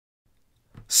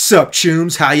Sup,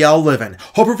 chooms, how y'all living?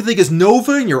 Hope everything is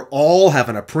Nova and you're all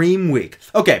having a preem week.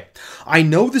 Okay, I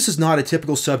know this is not a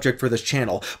typical subject for this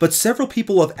channel, but several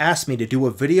people have asked me to do a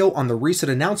video on the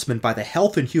recent announcement by the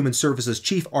Health and Human Services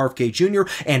Chief RFK Jr.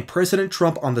 and President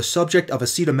Trump on the subject of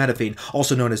acetaminophen,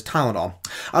 also known as Tylenol.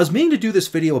 I was meaning to do this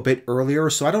video a bit earlier,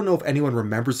 so I don't know if anyone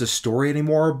remembers this story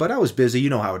anymore, but I was busy, you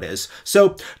know how it is.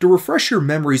 So, to refresh your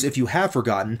memories if you have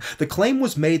forgotten, the claim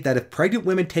was made that if pregnant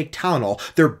women take Tylenol,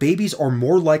 their babies are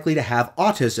more likely to have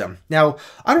autism. Now,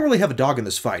 I don't really have a dog in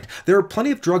this fight. There are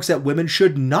plenty of drugs that women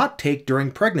should not take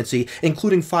during pregnancy,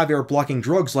 including 5-AR blocking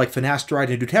drugs like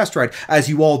finasteride and dutasteride, as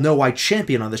you all know I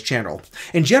champion on this channel.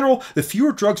 In general, the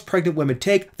fewer drugs pregnant women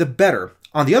take, the better.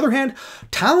 On the other hand,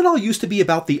 Tylenol used to be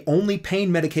about the only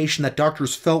pain medication that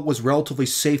doctors felt was relatively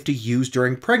safe to use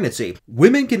during pregnancy.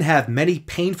 Women can have many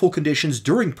painful conditions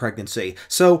during pregnancy,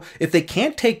 so if they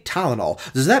can't take Tylenol,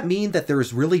 does that mean that there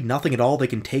is really nothing at all they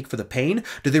can take for the pain?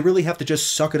 Do they really have to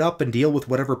just suck it up and deal with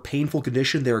whatever painful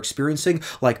condition they're experiencing,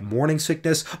 like morning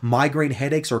sickness, migraine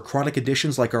headaches, or chronic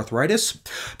conditions like arthritis?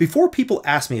 Before people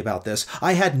asked me about this,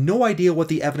 I had no idea what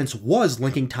the evidence was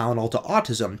linking Tylenol to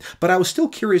autism, but I was still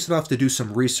curious enough to do some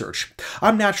research.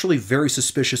 I'm naturally very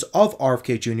suspicious of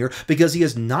RFK Jr. because he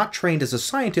is not trained as a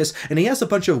scientist and he has a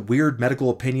bunch of weird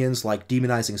medical opinions like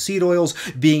demonizing seed oils,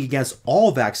 being against all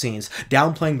vaccines,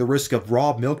 downplaying the risk of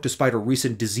raw milk despite a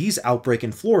recent disease outbreak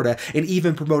in Florida, and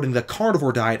even promoting the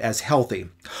carnivore diet as healthy.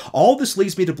 All this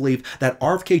leads me to believe that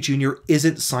RFK Jr.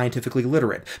 isn't scientifically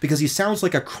literate because he sounds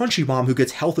like a crunchy mom who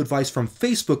gets health advice from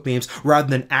Facebook memes rather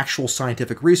than actual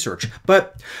scientific research.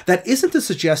 But that isn't to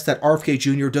suggest that RFK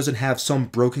Jr. doesn't have some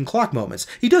broken clock moments.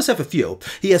 He does have a few.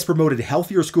 He has promoted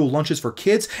healthier school lunches for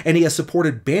kids, and he has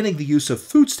supported banning the use of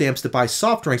food stamps to buy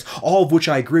soft drinks, all of which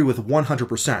I agree with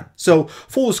 100%. So,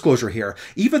 full disclosure here,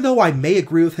 even though I may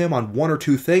agree with him on one or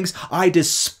two things, I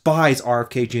despise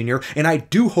RFK Jr., and I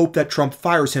do hope that Trump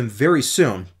fires him very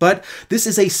soon. But this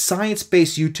is a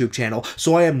science-based YouTube channel,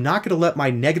 so I am not going to let my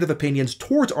negative opinions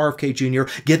towards RFK Jr.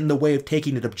 get in the way of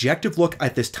taking an objective look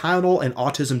at this Tylenol and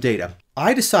autism data.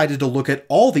 I decided to look at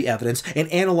all the evidence and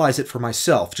analyze it for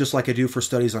myself, just like I do for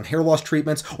studies on hair loss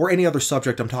treatments or any other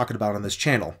subject I'm talking about on this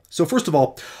channel. So first of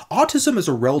all, autism is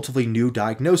a relatively new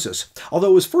diagnosis.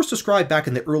 Although it was first described back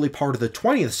in the early part of the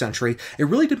 20th century, it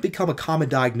really didn't become a common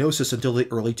diagnosis until the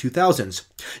early 2000s.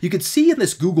 You can see in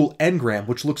this Google Ngram,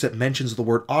 which looks at mentions of the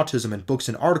word autism in books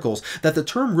and articles, that the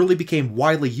term really became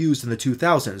widely used in the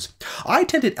 2000s. I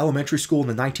attended elementary school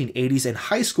in the 1980s and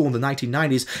high school in the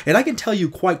 1990s, and I can tell you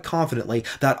quite confidently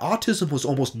that autism was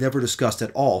almost never discussed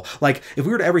at all. Like, if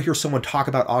we were to ever hear someone talk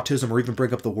about autism or even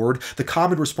bring up the word, the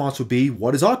common response would be,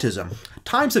 what is autism?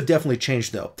 Times have definitely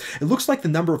changed though. It looks like the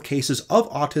number of cases of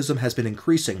autism has been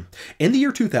increasing. In the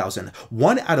year 2000,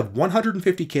 1 out of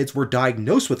 150 kids were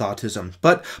diagnosed with autism,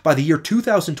 but by the year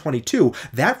 2022,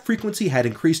 that frequency had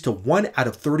increased to 1 out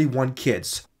of 31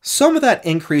 kids. Some of that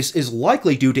increase is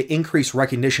likely due to increased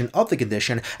recognition of the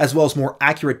condition, as well as more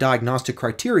accurate diagnostic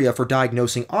criteria for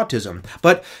diagnosing autism.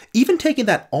 But even taking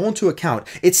that all into account,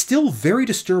 it's still very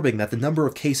disturbing that the number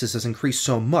of cases has increased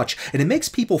so much, and it makes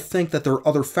people think that there are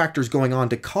other factors going on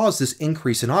to cause this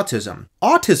increase in autism.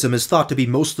 Autism is thought to be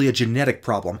mostly a genetic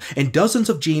problem, and dozens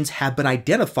of genes have been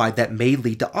identified that may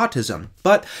lead to autism.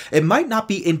 But it might not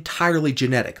be entirely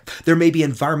genetic. There may be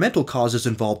environmental causes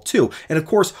involved too, and of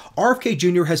course, RFK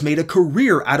Jr. has made a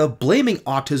career out of blaming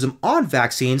autism on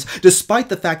vaccines, despite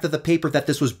the fact that the paper that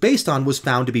this was based on was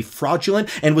found to be fraudulent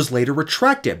and was later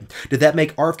retracted. Did that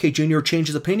make RFK Jr. change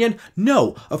his opinion?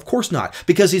 No, of course not,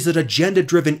 because he's an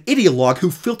agenda-driven ideologue who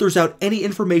filters out any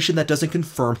information that doesn't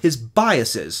confirm his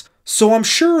biases. So I'm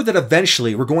sure that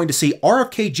eventually we're going to see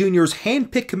RFK Jr.'s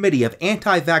hand-picked committee of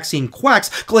anti-vaccine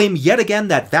quacks claim yet again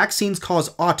that vaccines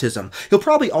cause autism. He'll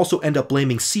probably also end up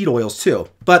blaming seed oils too.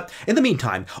 But in the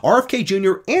meantime, RFK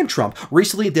Jr. and Trump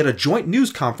recently did a joint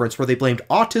news conference where they blamed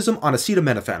autism on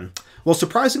acetaminophen. Well,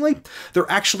 surprisingly, there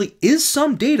actually is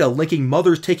some data linking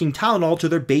mothers taking Tylenol to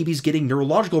their babies getting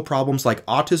neurological problems like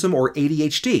autism or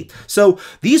ADHD. So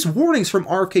these warnings from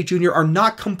RFK Jr. are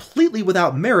not completely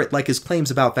without merit like his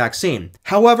claims about vaccine.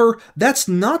 However, that's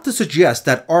not to suggest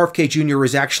that RFK Jr.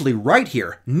 is actually right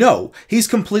here. No, he's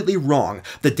completely wrong.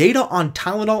 The data on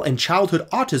Tylenol and childhood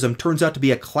autism turns out to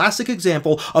be a classic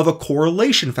example of a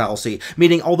correlation fallacy,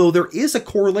 meaning although there is a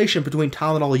correlation between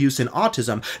Tylenol use and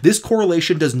autism, this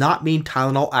correlation does not mean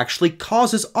Tylenol actually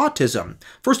causes autism.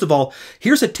 First of all,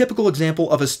 here's a typical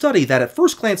example of a study that at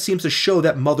first glance seems to show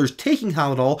that mothers taking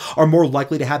Tylenol are more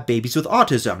likely to have babies with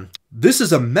autism. This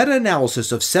is a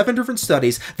meta-analysis of 7 different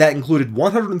studies that included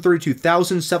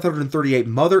 132,738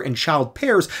 mother and child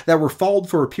pairs that were followed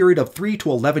for a period of 3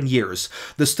 to 11 years.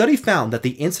 The study found that the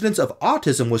incidence of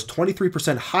autism was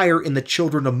 23% higher in the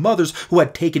children of mothers who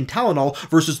had taken Tylenol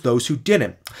versus those who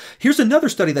didn't. Here's another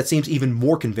study that seems even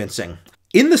more convincing.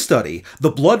 In the study, the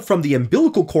blood from the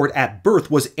umbilical cord at birth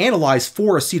was analyzed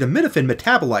for acetaminophen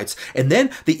metabolites, and then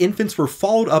the infants were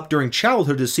followed up during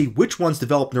childhood to see which ones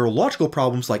developed neurological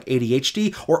problems like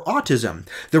ADHD or autism.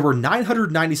 There were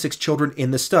 996 children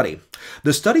in the study.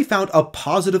 The study found a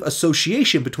positive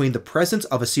association between the presence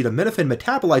of acetaminophen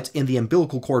metabolites in the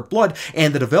umbilical cord blood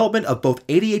and the development of both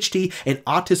ADHD and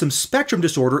autism spectrum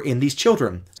disorder in these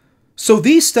children. So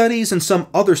these studies and some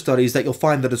other studies that you'll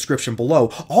find in the description below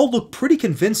all look pretty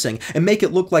convincing and make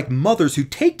it look like mothers who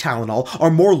take Tylenol are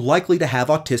more likely to have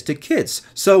autistic kids.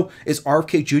 So is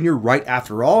RFK Jr. right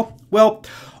after all? Well,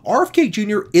 RFK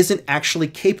Jr. isn't actually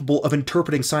capable of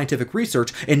interpreting scientific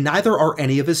research, and neither are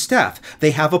any of his staff.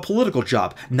 They have a political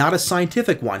job, not a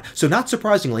scientific one, so not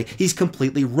surprisingly, he's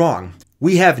completely wrong.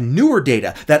 We have newer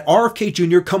data that RFK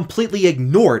Jr. completely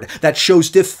ignored that shows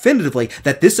definitively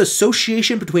that this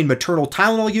association between maternal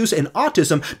Tylenol use and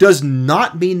autism does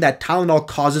not mean that Tylenol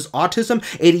causes autism,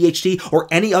 ADHD, or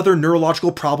any other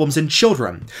neurological problems in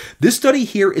children. This study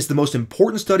here is the most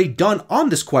important study done on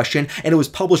this question, and it was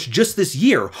published just this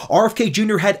year. RFK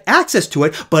Jr. had access to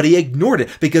it, but he ignored it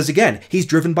because, again, he's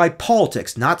driven by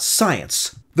politics, not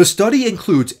science. The study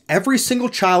includes every single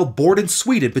child born in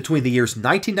Sweden between the years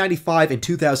 1995 and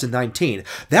 2019.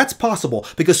 That's possible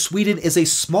because Sweden is a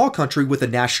small country with a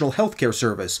national healthcare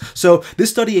service. So this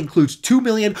study includes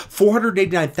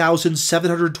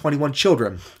 2,489,721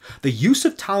 children. The use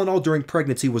of Tylenol during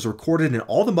pregnancy was recorded in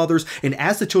all the mothers, and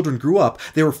as the children grew up,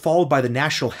 they were followed by the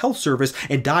National Health Service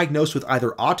and diagnosed with either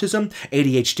autism,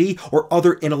 ADHD, or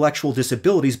other intellectual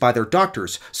disabilities by their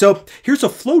doctors. So here's a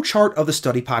flowchart of the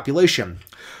study population.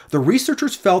 The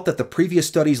researchers felt that the previous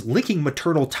studies linking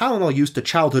maternal Tylenol use to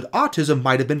childhood autism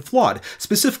might have been flawed.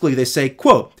 Specifically, they say,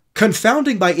 quote,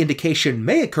 "Confounding by indication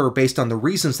may occur based on the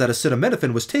reasons that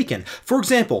acetaminophen was taken. For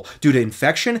example, due to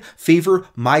infection, fever,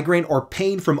 migraine, or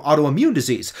pain from autoimmune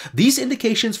disease. These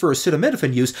indications for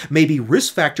acetaminophen use may be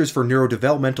risk factors for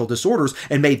neurodevelopmental disorders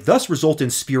and may thus result in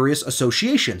spurious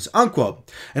associations." Unquote.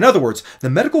 In other words, the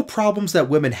medical problems that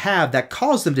women have that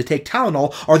cause them to take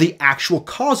Tylenol are the actual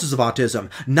causes of autism,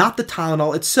 not the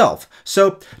Tylenol itself.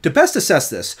 So, to best assess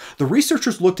this, the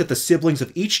researchers looked at the siblings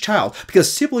of each child because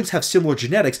siblings have similar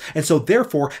genetics and so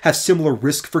therefore have similar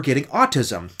risk for getting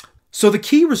autism. So the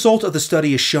key result of the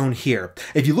study is shown here.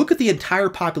 If you look at the entire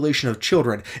population of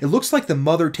children, it looks like the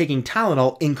mother taking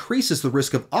Tylenol increases the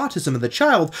risk of autism in the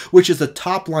child, which is the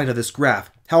top line of this graph.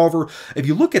 However, if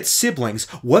you look at siblings,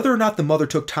 whether or not the mother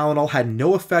took Tylenol had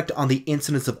no effect on the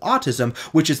incidence of autism,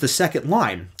 which is the second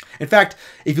line. In fact,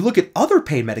 if you look at other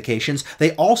pain medications,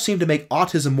 they all seem to make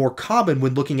autism more common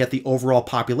when looking at the overall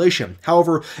population.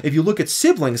 However, if you look at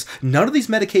siblings, none of these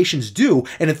medications do,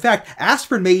 and in fact,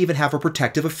 aspirin may even have a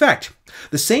protective effect.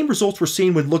 The same results were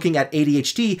seen when looking at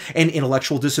ADHD and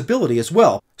intellectual disability as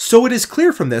well. So it is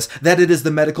clear from this that it is the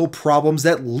medical problems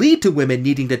that lead to women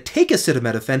needing to take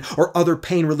acetaminophen or other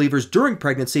pain relievers during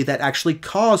pregnancy that actually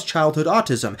cause childhood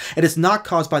autism, and it's not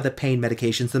caused by the pain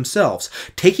medications themselves.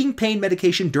 Taking pain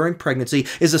medication during pregnancy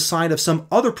is a sign of some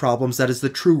other problems that is the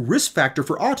true risk factor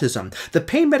for autism. The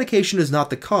pain medication is not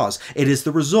the cause, it is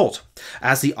the result.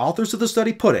 As the authors of the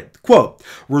study put it, quote,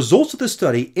 "Results of the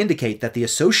study indicate that the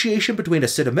association between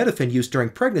acetaminophen use during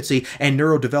pregnancy and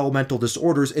neurodevelopmental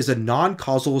disorders is a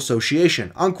non-causal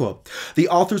association," unquote. The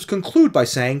authors conclude by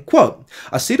saying, quote,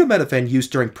 "Acetaminophen use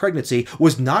during pregnancy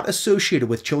was not associated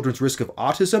with children's risk of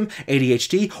autism,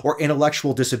 ADHD, or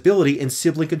intellectual disability in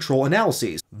sibling control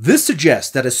analyses. This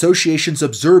suggests that associations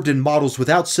observed in models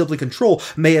without sibling control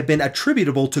may have been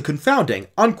attributable to confounding,"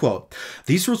 unquote.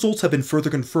 These results have been further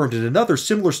confirmed in another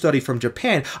similar study from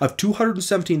Japan of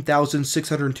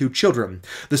 217,602 children.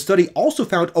 The study also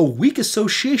found a weak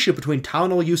association between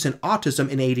Tylenol use and autism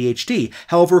and ADHD.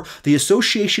 However, the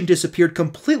association disappeared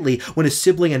completely when a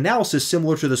sibling analysis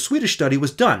similar to the Swedish study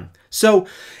was done. So,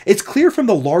 it's clear from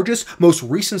the largest, most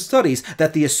recent studies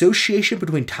that the association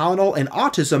between Tylenol and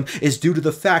autism is due to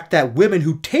the fact that women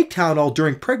who take Tylenol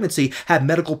during pregnancy have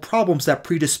medical problems that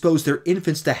predispose their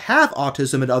infants to have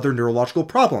autism and other neurological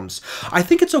problems. I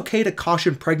think it's okay to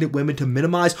caution pregnant women to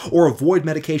minimize or avoid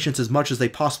medications as much as they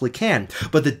possibly can,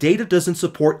 but the data doesn't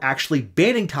support actually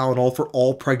banning Tylenol for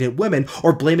all pregnant women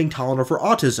or blaming Tylenol for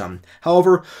autism.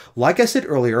 However, like I said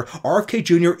earlier, RFK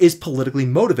Jr. is politically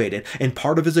motivated, and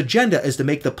part of his agenda agenda is to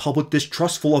make the public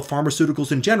distrustful of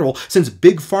pharmaceuticals in general, since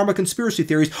big pharma conspiracy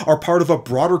theories are part of a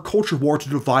broader culture war to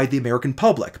divide the American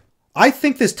public. I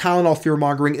think this Tylenol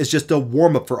fear-mongering is just a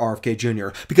warm-up for RFK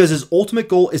Jr. because his ultimate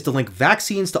goal is to link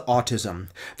vaccines to autism.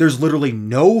 There's literally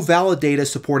no valid data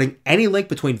supporting any link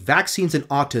between vaccines and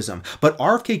autism, but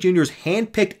RFK Jr.'s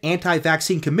hand-picked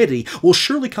anti-vaccine committee will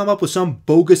surely come up with some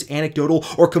bogus anecdotal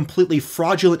or completely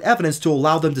fraudulent evidence to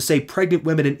allow them to say pregnant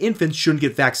women and infants shouldn't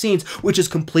get vaccines, which is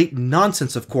complete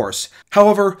nonsense, of course.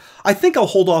 However, I think I'll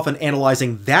hold off on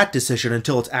analyzing that decision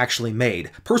until it's actually made.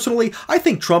 Personally, I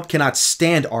think Trump cannot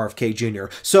stand RFK Jr.,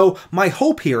 so my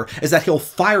hope here is that he'll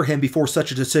fire him before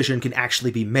such a decision can actually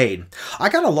be made. I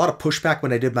got a lot of pushback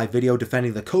when I did my video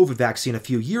defending the COVID vaccine a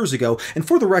few years ago, and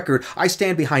for the record, I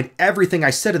stand behind everything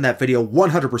I said in that video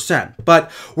 100%.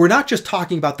 But we're not just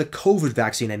talking about the COVID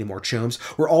vaccine anymore, chums.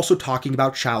 We're also talking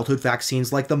about childhood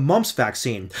vaccines like the mumps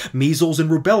vaccine, measles and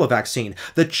rubella vaccine,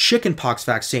 the chickenpox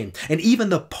vaccine, and even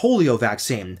the polio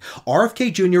vaccine.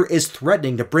 RFK Jr. is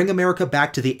threatening to bring America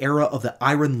back to the era of the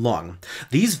iron lung.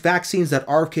 These vaccines that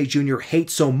RFK Jr.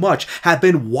 hates so much have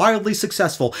been wildly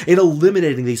successful in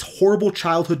eliminating these horrible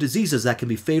childhood diseases that can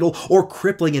be fatal or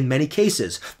crippling in many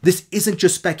cases. This isn't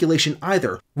just speculation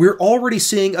either. We're already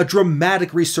seeing a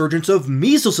dramatic resurgence of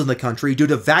measles in the country due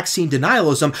to vaccine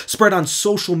denialism spread on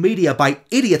social media by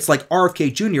idiots like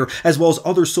RFK Jr. as well as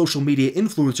other social media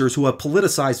influencers who have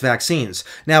politicized vaccines.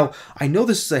 Now, I know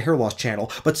this is a hair loss channel,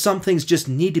 but some things just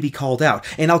need to be called out,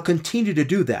 and I'll continue to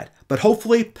do that. But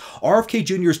hopefully, RFK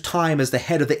Jr.'s time as the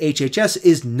head of the HHS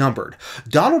is numbered.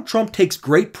 Donald Trump takes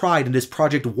great pride in his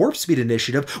Project Warp Speed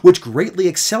initiative, which greatly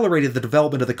accelerated the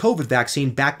development of the COVID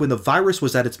vaccine back when the virus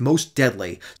was at its most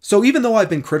deadly. So even though I've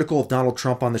been critical of Donald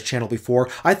Trump on this channel before,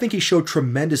 I think he showed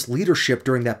tremendous leadership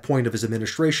during that point of his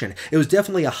administration. It was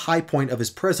definitely a high point of his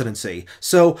presidency.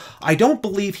 So I don't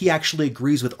believe he actually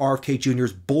agrees with RFK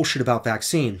Jr.'s bullshit about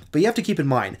vaccine. But you have to keep in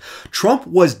mind, Trump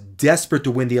was desperate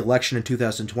to win the election in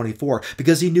 2024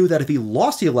 because he knew that if he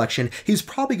lost the election, he's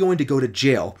probably going to go to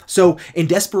jail. So in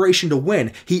desperation to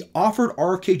win, he offered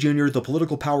RFK Jr. the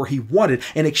political power he wanted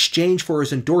in exchange for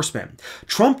his endorsement.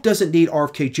 Trump doesn't need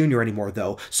RFK Jr. anymore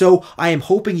though, so I am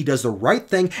hoping he does the right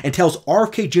thing and tells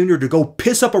RFK Jr. to go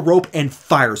piss up a rope and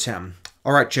fires him.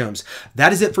 Alright, chums,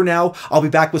 that is it for now. I'll be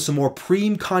back with some more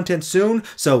preem content soon,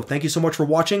 so thank you so much for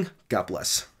watching. God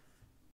bless.